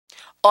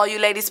All you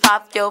ladies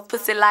pop your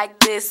pussy like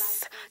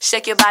this.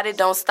 Shake your body,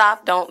 don't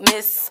stop, don't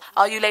miss.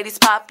 All you ladies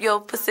pop your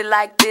pussy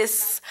like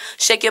this.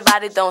 Shake your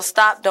body, don't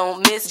stop, don't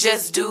miss.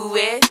 Just do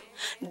it,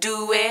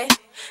 do it,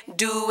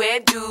 do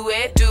it, do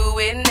it, do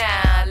it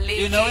now.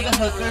 You know where the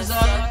hookers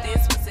are?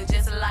 This pussy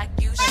just like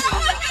you should.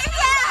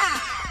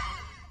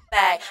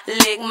 Back,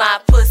 lick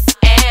my pussy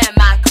and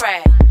my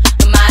crack,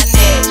 my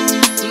neck,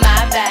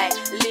 my back,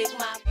 lick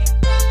my.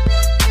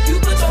 You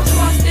put your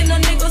trust in a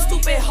nigga,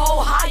 stupid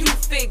hoe, how you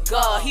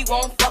figure? He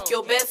won't fuck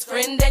your best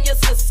friend and your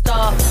sister.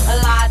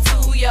 Lie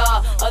to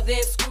ya,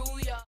 then screw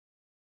ya.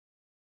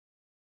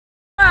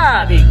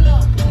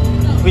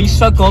 We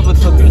struggled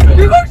with hookers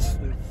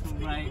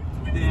right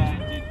there,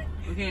 dude.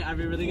 Okay, are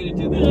we really gonna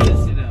do this?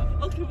 Yes, you know.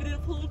 Okay, we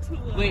didn't pull too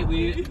long. Wait,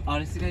 we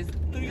honestly, guys,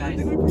 they're gonna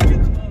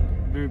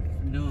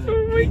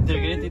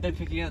think they're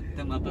picking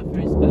them up at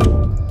first, but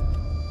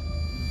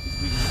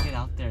we need to get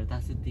out there.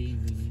 That's the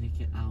thing. We need to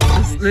get out.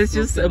 Let's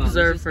just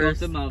observe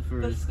first.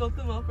 Let's scope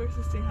them out first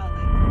and say hi.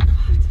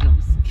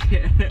 I'm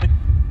scared.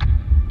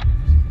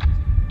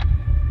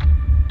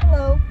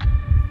 Hello.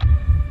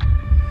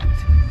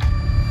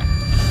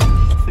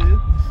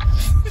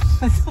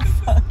 What the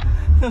fuck?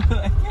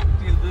 I can't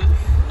do this.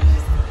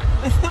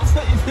 That's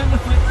not even a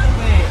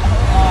way.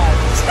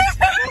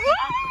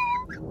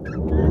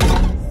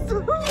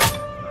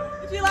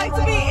 Would you like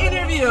to be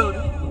interviewed?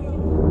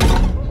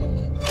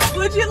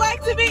 Would you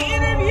like to be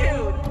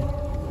interviewed?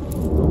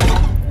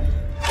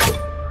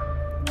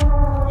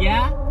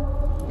 Yeah?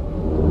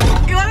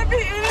 You want to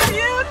be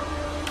interviewed?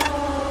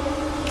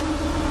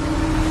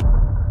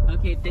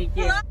 Okay, thank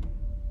you.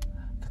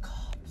 The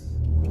cops.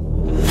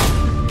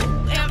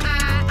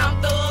 I'm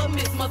the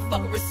miss,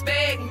 motherfucker,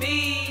 respect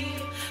me.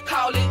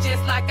 Call it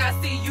just like I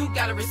see you,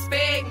 gotta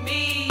respect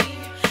me.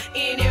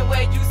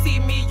 Anywhere you see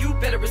me, you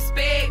better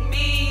respect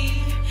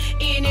me.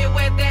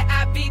 Anywhere that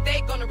I be,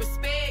 they gonna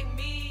respect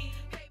me.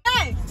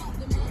 Hey!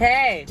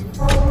 Hey!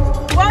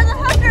 Where are the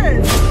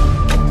hookers?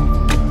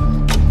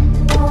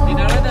 You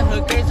know where the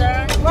hookers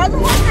are? Where are the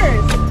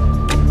hookers?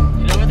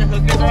 You know where the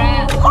hookers are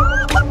at?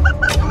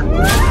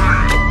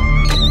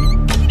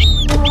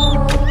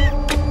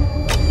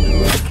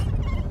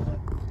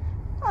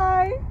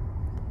 Hi.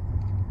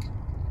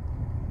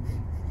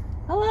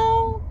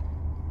 Hello.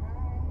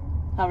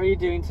 How are you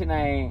doing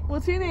tonight?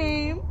 What's your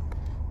name?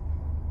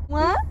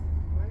 What?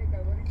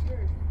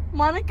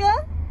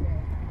 Monica?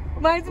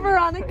 Mine's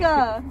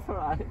Veronica.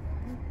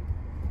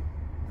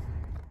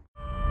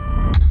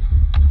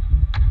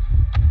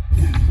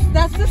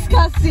 That's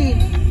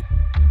disgusting.